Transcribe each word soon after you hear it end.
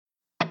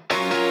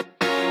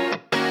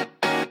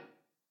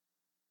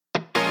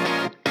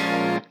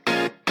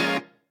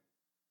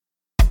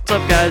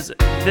What's up, guys?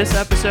 This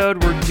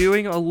episode we're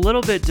doing a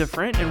little bit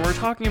different, and we're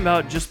talking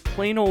about just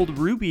plain old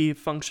Ruby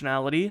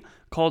functionality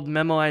called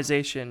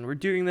Memoization. We're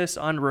doing this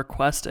on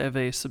request of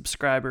a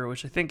subscriber,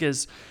 which I think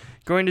is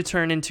going to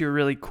turn into a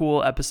really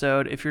cool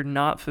episode if you're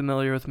not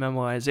familiar with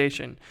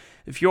Memoization.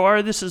 If you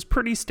are, this is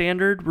pretty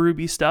standard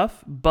Ruby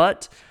stuff,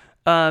 but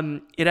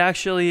it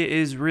actually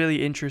is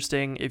really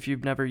interesting if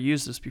you've never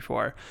used this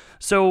before.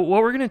 So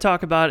what we're going to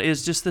talk about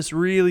is just this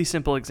really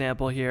simple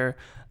example here,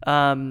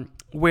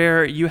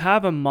 where you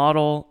have a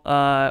model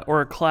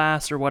or a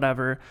class or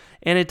whatever,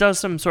 and it does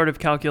some sort of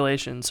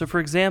calculation. So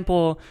for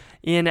example,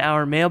 in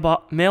our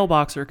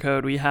mailboxer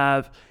code, we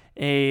have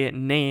a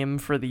name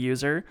for the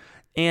user,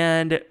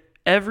 and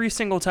every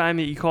single time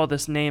that you call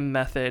this name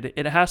method,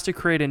 it has to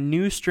create a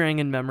new string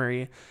in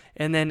memory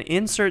and then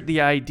insert the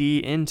ID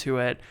into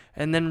it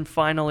and then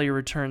finally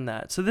return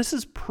that. So this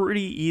is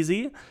pretty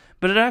easy,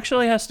 but it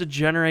actually has to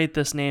generate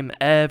this name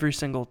every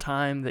single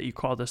time that you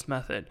call this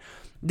method.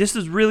 This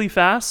is really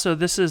fast, so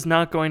this is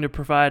not going to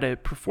provide a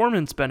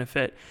performance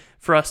benefit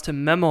for us to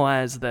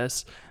memoize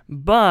this,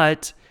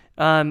 but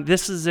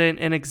this is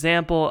an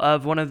example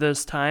of one of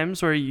those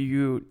times where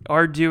you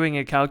are doing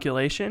a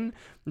calculation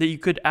that you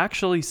could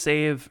actually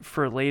save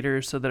for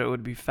later so that it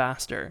would be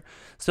faster.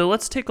 So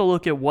let's take a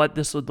look at what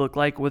this would look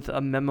like with a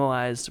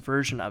memoized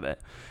version of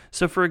it.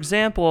 So for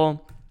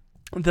example,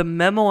 the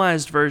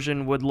memoized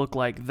version would look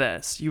like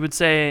this. You would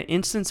say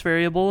instance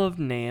variable of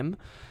name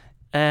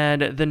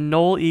and the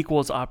null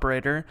equals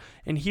operator.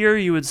 And here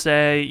you would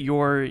say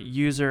your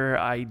user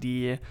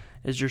ID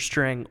is your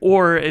string.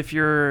 Or if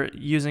you're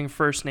using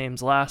first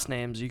names, last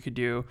names, you could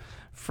do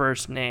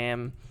first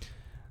name,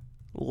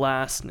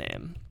 last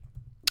name.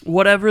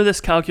 Whatever this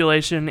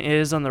calculation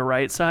is on the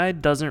right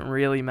side doesn't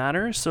really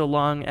matter so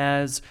long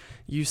as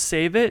you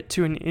save it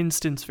to an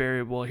instance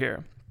variable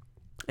here.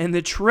 And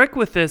the trick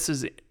with this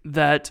is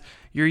that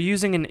you're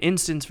using an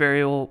instance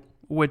variable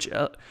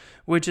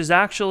which is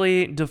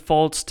actually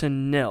defaults to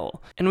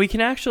nil. And we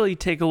can actually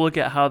take a look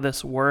at how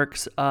this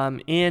works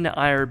in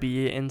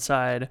IRB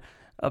inside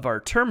of our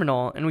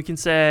terminal, and we can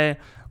say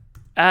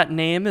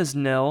 @name is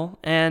nil,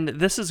 and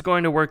this is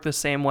going to work the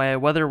same way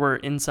whether we're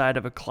inside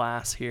of a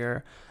class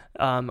here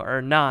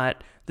or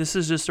not. This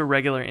is just a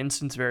regular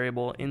instance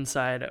variable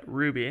inside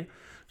Ruby.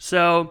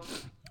 So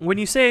when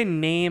you say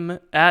name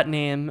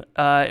 @name,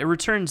 it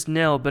returns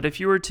nil, but if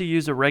you were to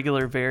use a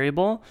regular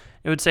variable,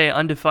 it would say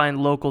undefined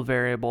local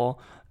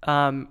variable.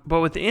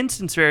 But with the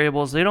instance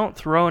variables, they don't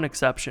throw an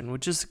exception,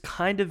 which is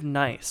kind of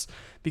nice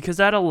because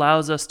that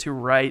allows us to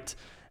write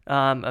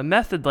a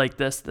method like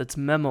this that's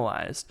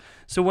memoized.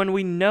 So when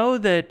we know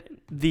that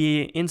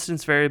the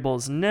instance variable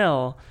is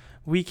nil,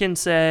 we can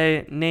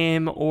say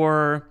name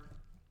or,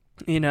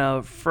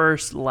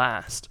 first,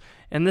 last.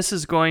 And this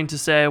is going to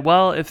say,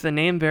 well, if the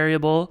name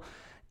variable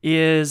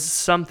is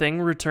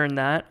something, return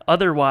that.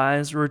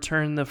 Otherwise,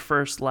 return the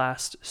first,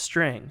 last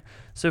string.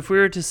 So if we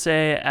were to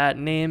say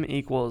 @name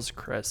equals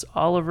Chris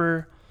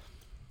Oliver,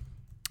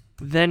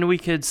 then we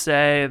could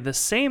say the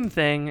same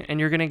thing, and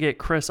you're going to get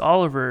Chris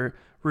Oliver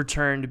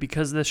returned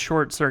because this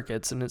short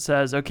circuits, and it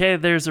says, okay,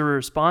 there's a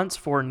response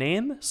for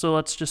name, so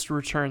let's just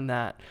return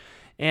that.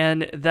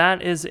 And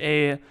that is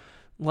a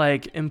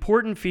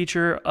important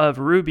feature of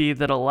Ruby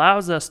that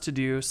allows us to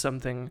do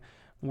something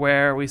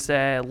where we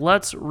say,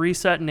 let's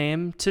reset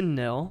name to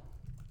nil.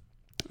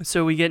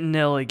 So we get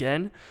nil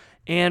again.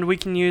 And we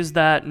can use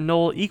that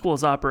null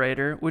equals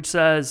operator, which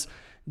says,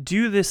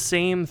 do the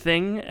same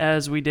thing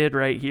as we did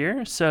right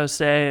here. So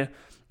say,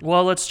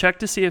 well, let's check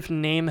to see if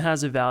name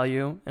has a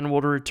value, and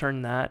we'll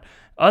return that.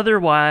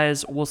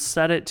 Otherwise, we'll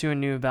set it to a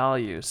new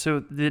value.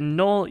 So the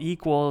null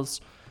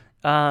equals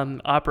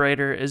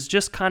operator is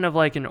just kind of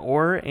like an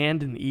or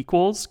and an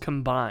equals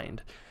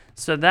combined.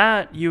 So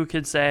that you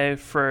could say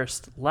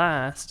first,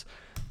 last,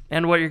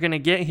 and what you're going to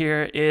get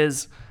here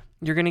is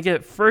you're going to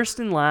get first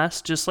and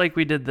last just like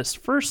we did this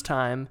first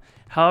time.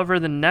 However,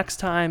 the next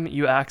time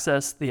you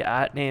access the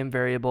 @name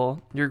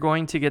variable, you're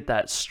going to get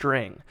that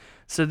string.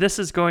 So this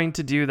is going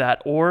to do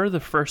that or the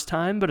first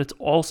time, but it's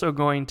also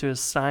going to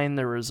assign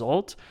the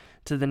result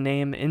to the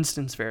name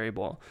instance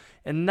variable.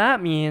 And that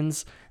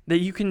means that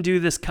you can do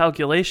this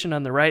calculation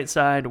on the right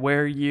side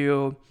where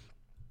you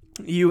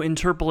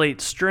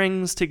interpolate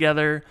strings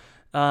together,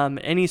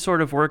 any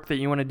sort of work that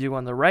you want to do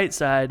on the right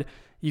side,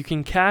 you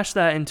can cache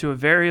that into a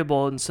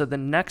variable, and so the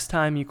next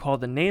time you call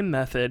the name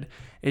method,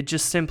 it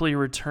just simply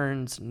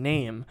returns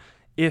name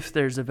if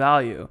there's a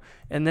value.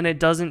 And then it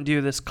doesn't do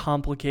this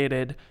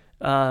complicated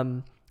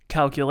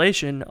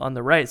calculation on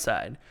the right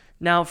side.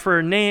 Now for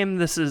a name,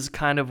 this is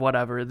kind of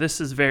whatever.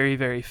 This is very,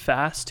 very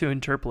fast to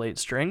interpolate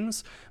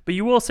strings, but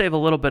you will save a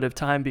little bit of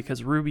time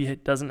because Ruby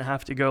doesn't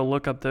have to go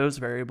look up those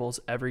variables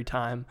every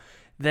time,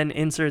 then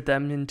insert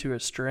them into a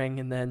string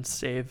and then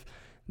save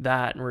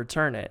that and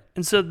return it.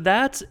 And so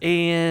that's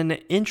an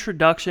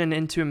introduction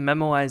into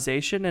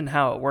memoization and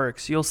how it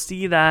works. You'll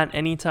see that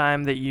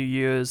anytime that you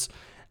use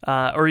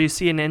or you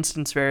see an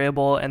instance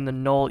variable and the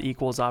null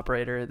equals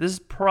operator. This is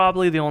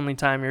probably the only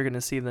time you're going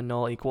to see the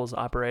null equals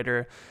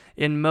operator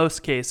in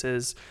most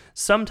cases.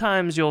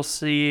 Sometimes you'll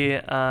see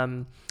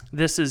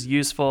this is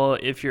useful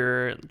if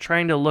you're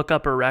trying to look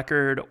up a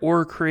record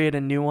or create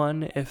a new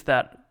one if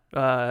that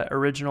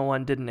original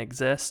one didn't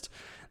exist,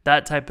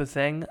 that type of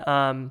thing.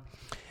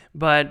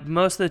 But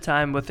most of the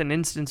time with an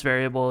instance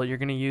variable, you're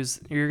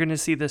going to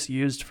see this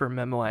used for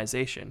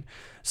memoization.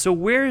 So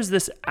where is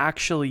this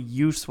actually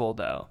useful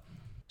though?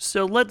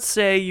 So let's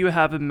say you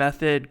have a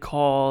method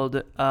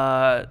called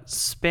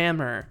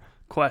spammer ?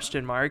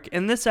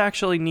 And this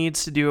actually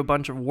needs to do a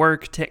bunch of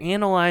work to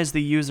analyze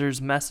the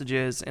user's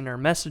messages in our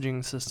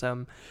messaging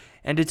system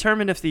and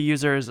determine if the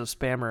user is a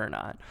spammer or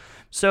not.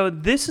 So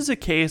this is a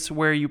case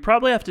where you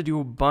probably have to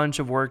do a bunch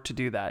of work to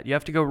do that. You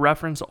have to go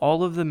reference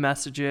all of the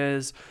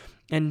messages,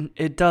 and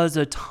it does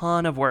a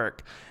ton of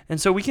work.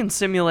 And so we can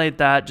simulate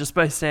that just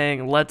by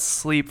saying, let's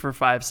sleep for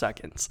 5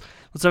 seconds.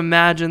 Let's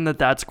imagine that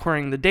that's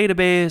querying the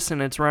database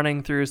and it's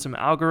running through some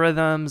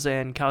algorithms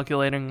and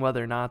calculating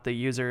whether or not the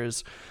user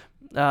is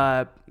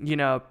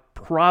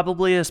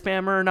probably a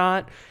spammer or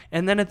not.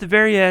 And then at the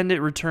very end,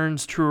 it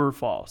returns true or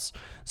false.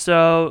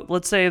 So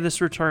let's say this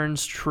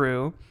returns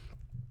true.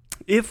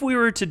 If we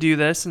were to do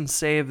this and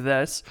save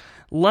this,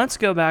 let's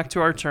go back to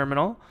our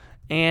terminal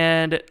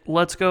and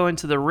let's go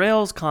into the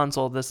Rails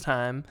console this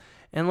time.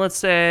 And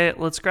let's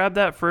grab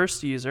that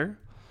first user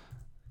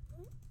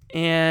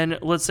and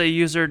let's say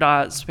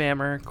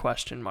user.spammer ?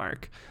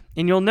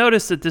 And you'll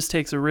notice that this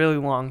takes a really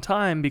long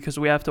time because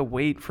we have to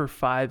wait for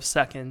 5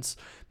 seconds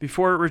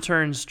before it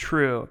returns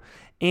true.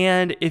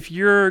 And if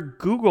you're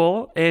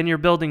Google and you're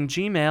building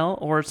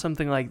Gmail or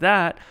something like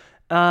that,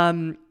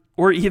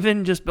 or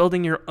even just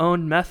building your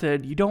own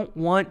method, you don't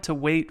want to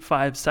wait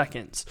 5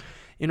 seconds.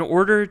 In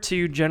order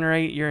to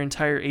generate your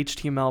entire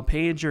HTML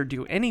page or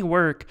do any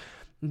work,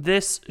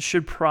 this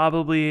should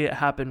probably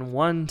happen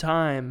one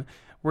time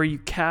where you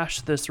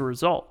cache this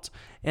result.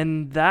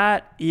 And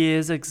that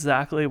is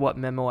exactly what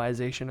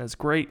memoization is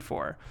great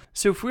for.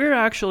 So if we're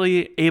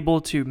actually able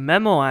to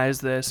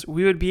memoize this,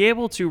 we would be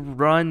able to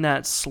run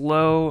that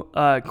slow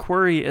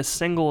query a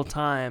single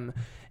time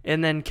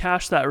and then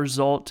cache that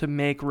result to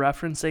make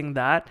referencing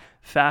that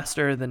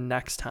faster the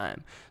next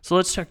time. So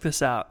let's check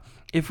this out.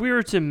 If we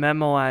were to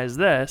memoize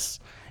this,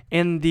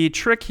 and the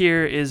trick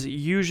here is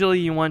usually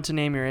you want to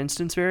name your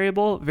instance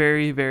variable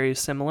very, very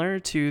similar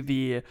to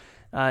the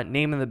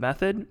name of the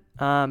method,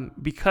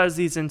 because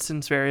these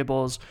instance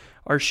variables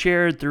are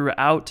shared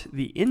throughout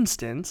the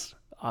instance,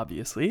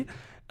 obviously.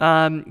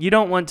 You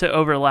don't want to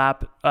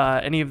overlap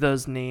any of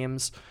those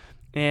names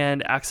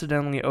and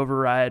accidentally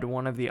override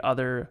one of the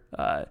other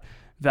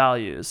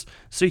values.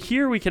 So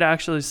here we could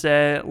actually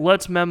say,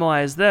 let's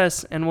memoize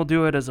this, and we'll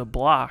do it as a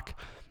block.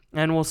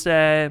 And we'll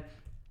say,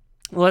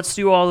 let's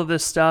do all of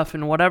this stuff,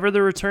 and whatever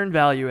the return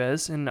value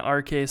is, in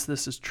our case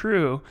this is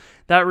true,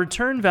 that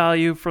return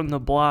value from the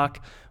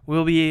block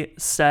will be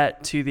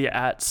set to the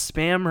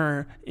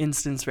 @spammer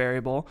instance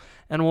variable,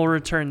 and we'll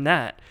return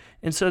that.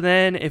 And so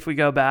then if we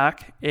go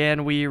back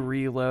and we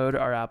reload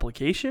our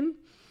application,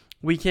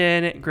 we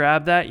can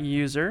grab that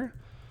user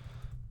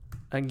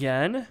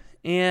again,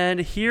 and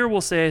here we'll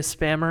say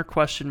spammer ?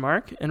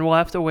 And we'll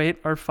have to wait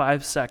our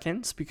 5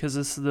 seconds because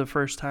this is the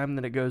first time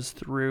that it goes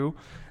through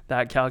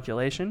that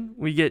calculation.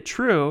 We get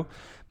true,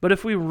 but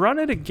if we run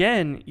it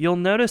again, you'll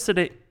notice that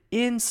it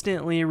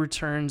instantly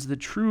returns the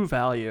true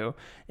value,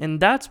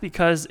 and that's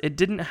because it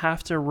didn't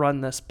have to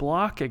run this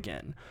block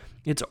again.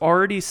 It's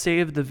already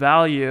saved the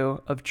value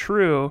of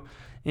true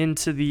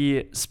into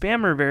the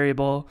spammer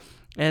variable,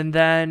 and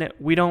then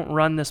we don't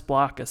run this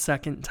block a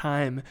second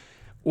time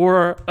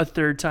or a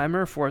third time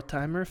or a fourth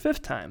time or a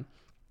fifth time.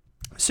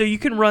 So you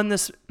can run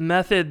this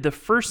method the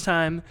first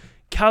time,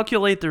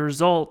 calculate the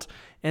result,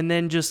 and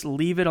then just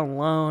leave it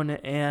alone,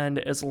 and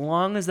as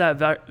long as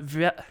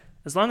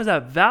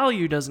that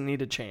value doesn't need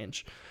to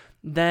change,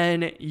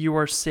 then you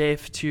are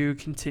safe to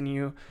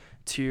continue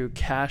to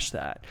cache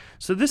that.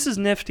 So this is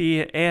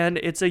nifty, and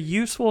it's a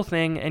useful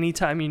thing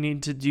anytime you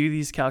need to do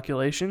these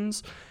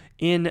calculations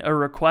in a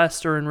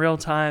request or in real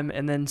time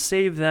and then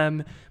save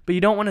them, but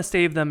you don't want to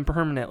save them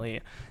permanently.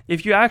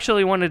 If you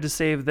actually wanted to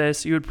save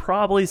this, you would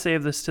probably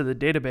save this to the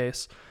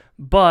database,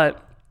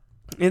 but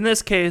in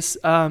this case,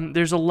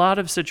 there's a lot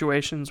of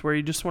situations where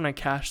you just want to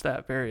cache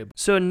that variable.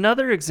 So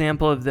another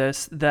example of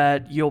this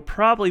that you'll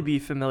probably be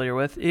familiar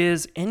with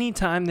is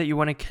anytime that you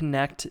want to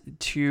connect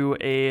to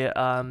a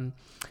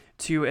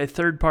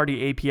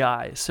third-party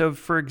API. So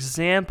for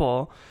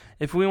example,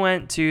 if we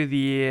went to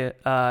the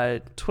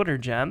Twitter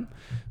gem,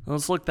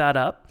 let's look that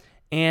up,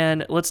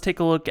 and let's take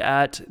a look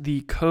at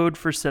the code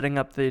for setting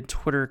up the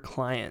Twitter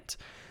client.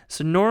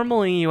 So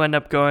normally you end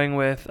up going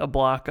with a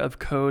block of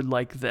code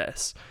like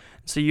this.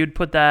 So you'd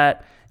put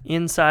that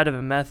inside of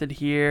a method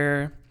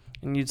here,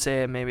 and you'd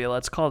say maybe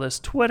let's call this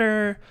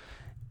Twitter,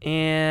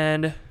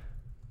 and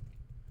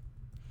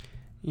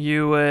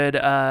you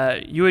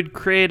would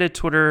create a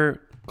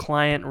Twitter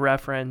client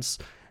reference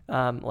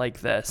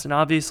like this. And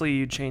obviously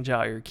you change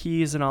out your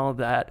keys and all of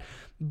that.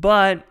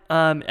 But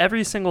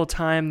every single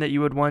time that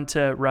you would want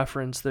to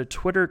reference the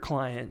Twitter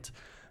client,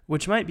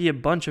 which might be a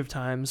bunch of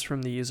times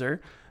from the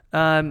user,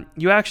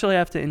 you actually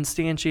have to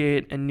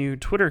instantiate a new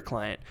Twitter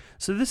client.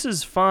 So this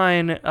is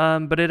fine,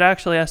 but it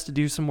actually has to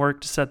do some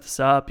work to set this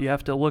up. You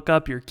have to look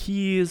up your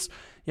keys.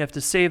 You have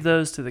to save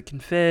those to the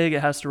config.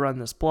 It has to run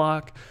this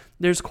block.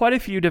 There's quite a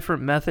few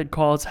different method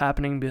calls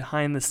happening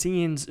behind the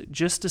scenes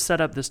just to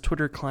set up this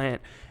Twitter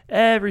client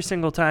every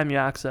single time you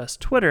access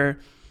Twitter.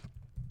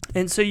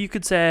 And so you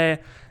could say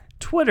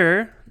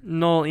Twitter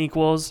null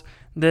equals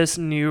this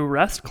new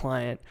REST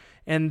client.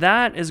 And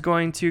that is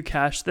going to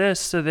cache this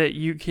so that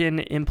you can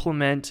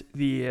implement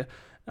the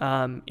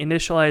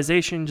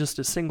initialization just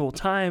a single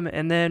time.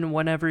 And then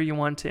whenever you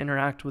want to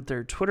interact with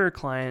their Twitter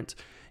client,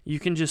 you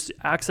can just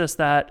access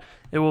that.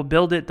 It will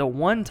build it the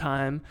one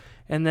time,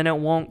 and then it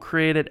won't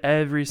create it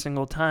every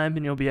single time.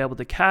 And you'll be able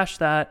to cache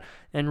that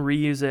and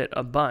reuse it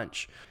a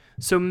bunch.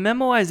 So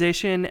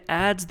Memoization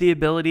adds the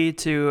ability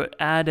to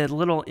add a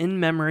little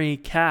in-memory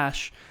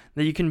cache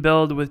that you can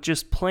build with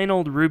just plain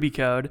old Ruby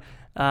code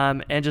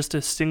and just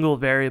a single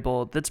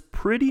variable. That's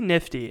pretty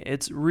nifty.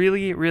 It's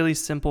really, really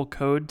simple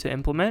code to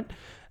implement.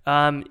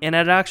 And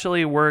it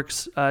actually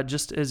works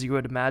just as you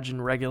would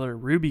imagine regular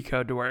Ruby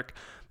code to work.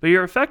 But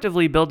you're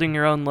effectively building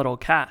your own little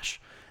cache.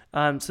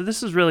 So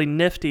this is really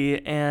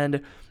nifty.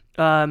 And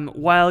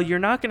while you're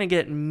not going to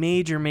get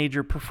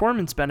major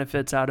performance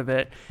benefits out of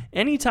it,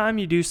 anytime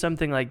you do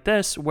something like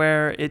this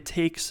where it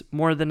takes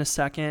more than a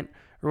second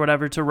or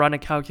whatever to run a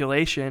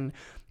calculation,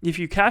 if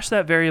you cache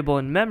that variable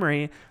in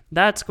memory,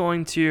 that's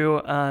going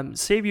to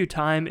save you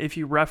time if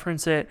you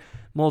reference it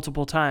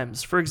multiple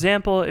times. For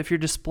example, if you're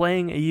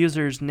displaying a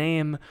user's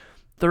name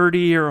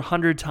 30 or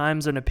 100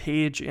 times on a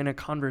page in a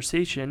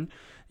conversation,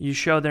 you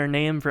show their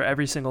name for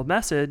every single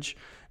message,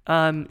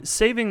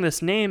 saving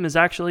this name is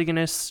actually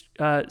going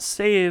to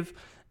save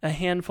a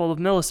handful of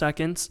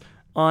milliseconds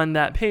on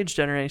that page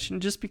generation,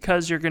 just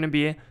because you're going to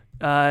be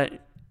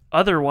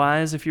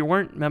otherwise, if you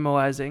weren't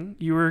memoizing,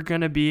 you were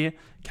going to be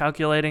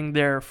calculating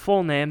their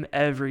full name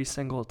every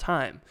single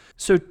time.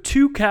 So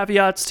 2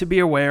 caveats to be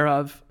aware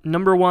of.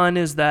 Number 1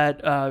 is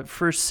that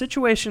for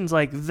situations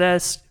like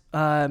this,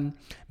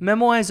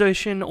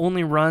 Memoization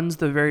only runs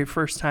the very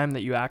first time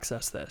that you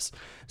access this.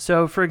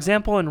 So for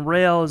example, in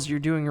Rails, you're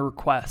doing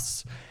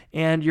requests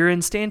and you're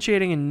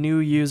instantiating a new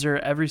user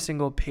every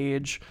single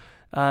page.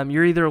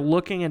 You're either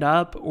looking it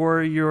up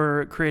or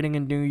you're creating a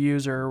new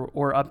user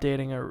or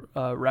updating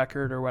a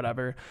record or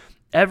whatever.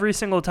 Every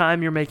single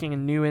time you're making a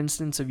new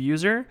instance of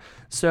user.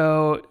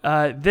 So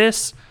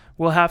this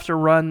will have to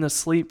run the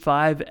sleep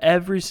 5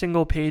 every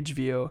single page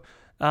view.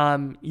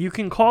 You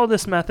can call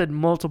this method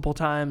multiple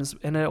times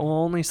and it will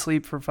only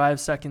sleep for 5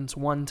 seconds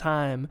one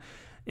time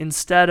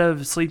instead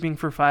of sleeping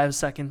for 5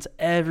 seconds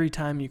every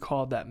time you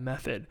called that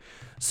method.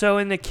 So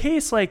in the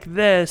case like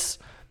this,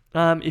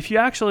 if you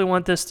actually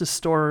want this to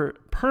store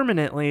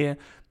permanently,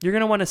 you're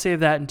going to want to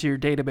save that into your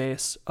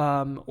database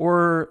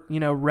or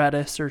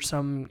Redis or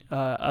some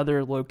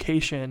other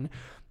location.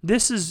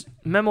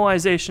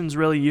 Memoization is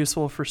really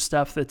useful for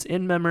stuff that's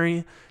in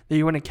memory that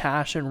you want to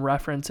cache and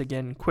reference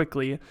again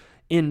quickly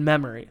in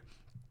memory.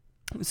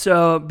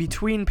 So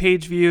between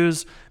page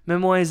views,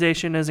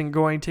 Memoization isn't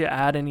going to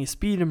add any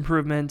speed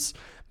improvements,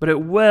 but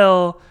it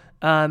will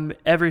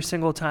every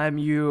single time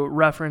you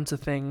reference a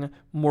thing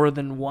more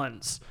than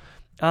once.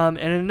 And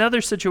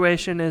another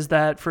situation is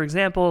that, for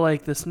example,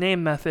 like this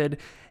name method,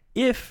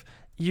 if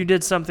you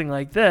did something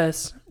like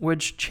this,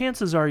 which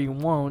chances are you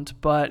won't,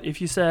 but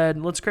if you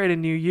said, let's create a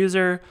new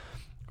user,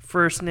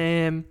 first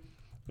name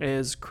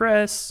is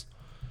Chris,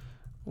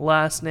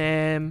 last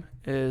name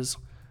is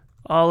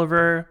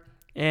Oliver,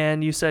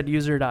 and you said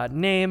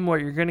user.name,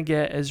 what you're going to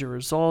get as your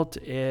result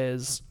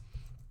is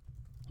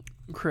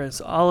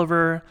Chris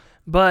Oliver.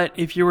 But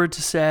if you were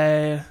to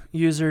say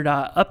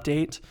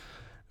user.update,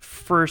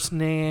 first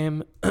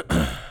name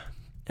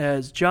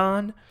as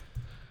John,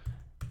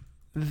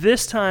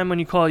 this time when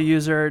you call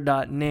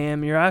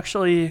user.name, you're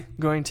actually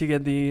going to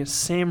get the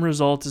same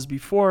result as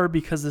before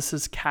because this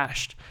is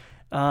cached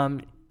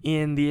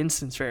in the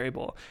instance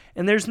variable.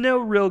 And there's no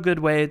real good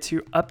way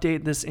to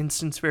update this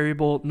instance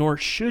variable, nor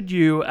should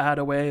you add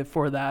a way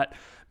for that,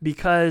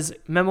 because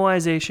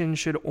Memoization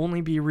should only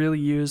be really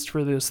used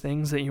for those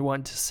things that you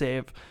want to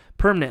save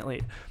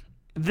permanently.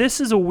 This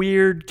is a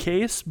weird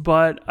case,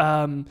 but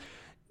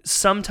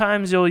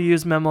sometimes you'll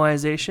use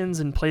Memoizations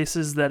in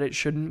places that it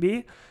shouldn't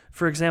be.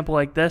 For example,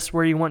 like this,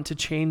 where you want to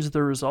change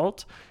the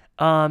result.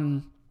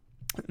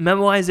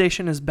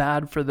 Memoization is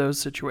bad for those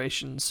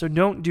situations. So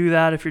don't do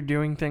that if you're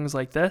doing things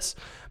like this.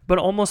 But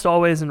almost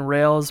always in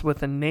Rails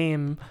with a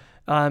name,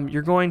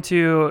 you're going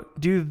to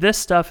do this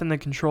stuff in the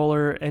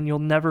controller and you'll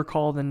never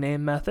call the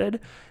name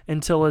method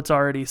until it's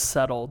already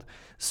settled.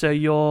 So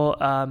you'll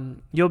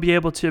be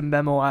able to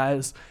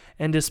memoize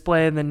and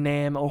display the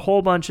name a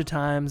whole bunch of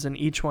times, and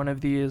each one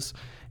of these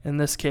in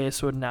this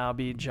case would now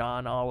be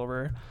John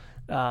Oliver.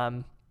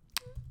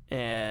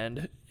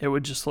 and it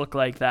would just look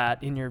like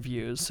that in your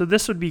views. So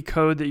this would be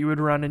code that you would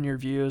run in your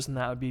views, and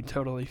that would be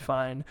totally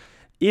fine.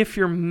 If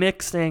you're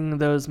mixing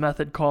those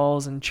method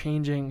calls and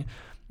changing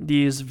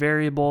these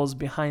variables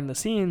behind the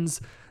scenes,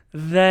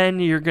 then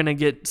you're going to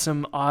get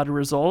some odd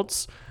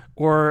results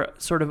or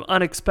sort of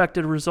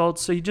unexpected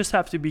results. So you just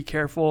have to be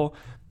careful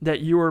that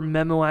you are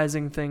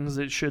memoizing things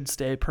that should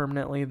stay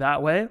permanently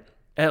that way,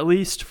 at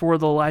least for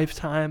the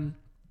lifetime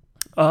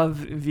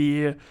of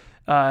the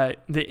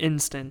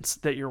instance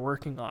that you're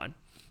working on.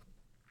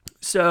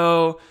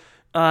 So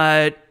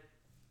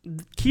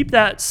keep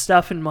that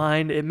stuff in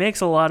mind. It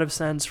makes a lot of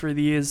sense for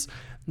these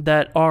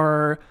that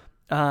are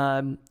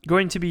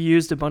going to be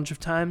used a bunch of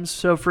times.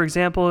 So for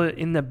example,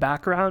 in the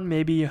background,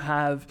 maybe you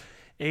have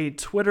a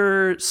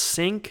Twitter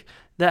sync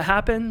that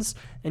happens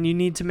and you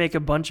need to make a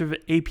bunch of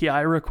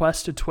API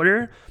requests to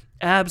Twitter.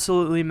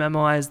 Absolutely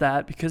memoize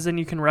that, because then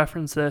you can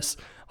reference this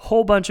a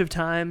whole bunch of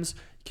times.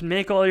 You can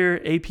make all your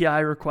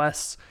API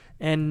requests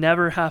and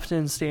never have to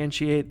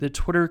instantiate the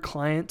Twitter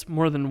client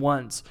more than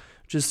once,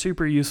 which is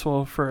super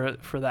useful for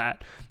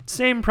that.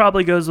 Same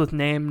probably goes with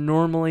name.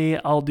 Normally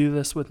I'll do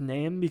this with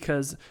name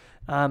because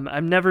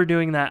I'm never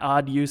doing that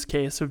odd use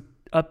case of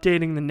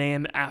updating the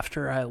name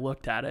after I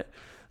looked at it.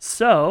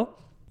 So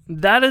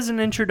that is an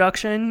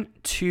introduction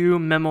to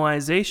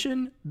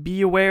memoization.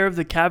 Be aware of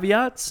the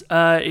caveats.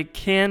 It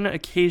can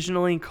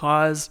occasionally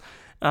cause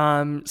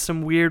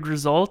some weird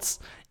results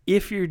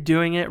if you're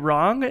doing it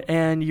wrong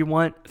and you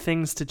want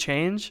things to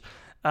change.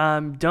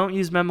 Don't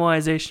use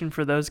memoization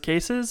for those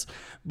cases,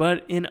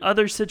 but in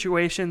other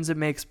situations, it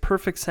makes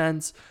perfect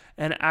sense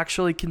and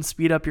actually can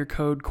speed up your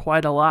code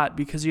quite a lot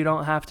because you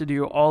don't have to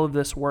do all of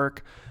this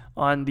work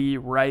on the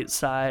right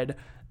side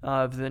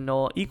of the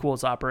null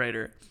equals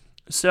operator.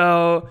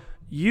 So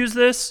use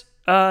this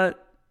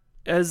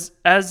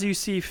as you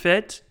see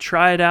fit.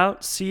 Try it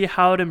out. See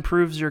how it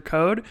improves your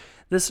code.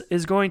 This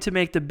is going to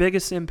make the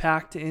biggest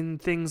impact in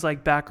things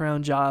like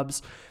background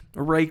jobs,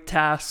 rake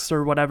tasks,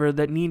 or whatever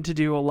that need to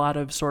do a lot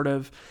of sort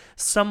of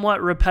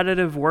somewhat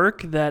repetitive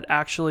work that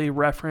actually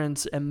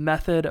reference a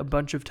method a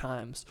bunch of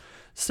times.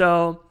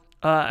 So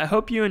I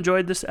hope you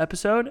enjoyed this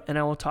episode, and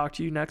I will talk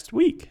to you next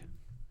week.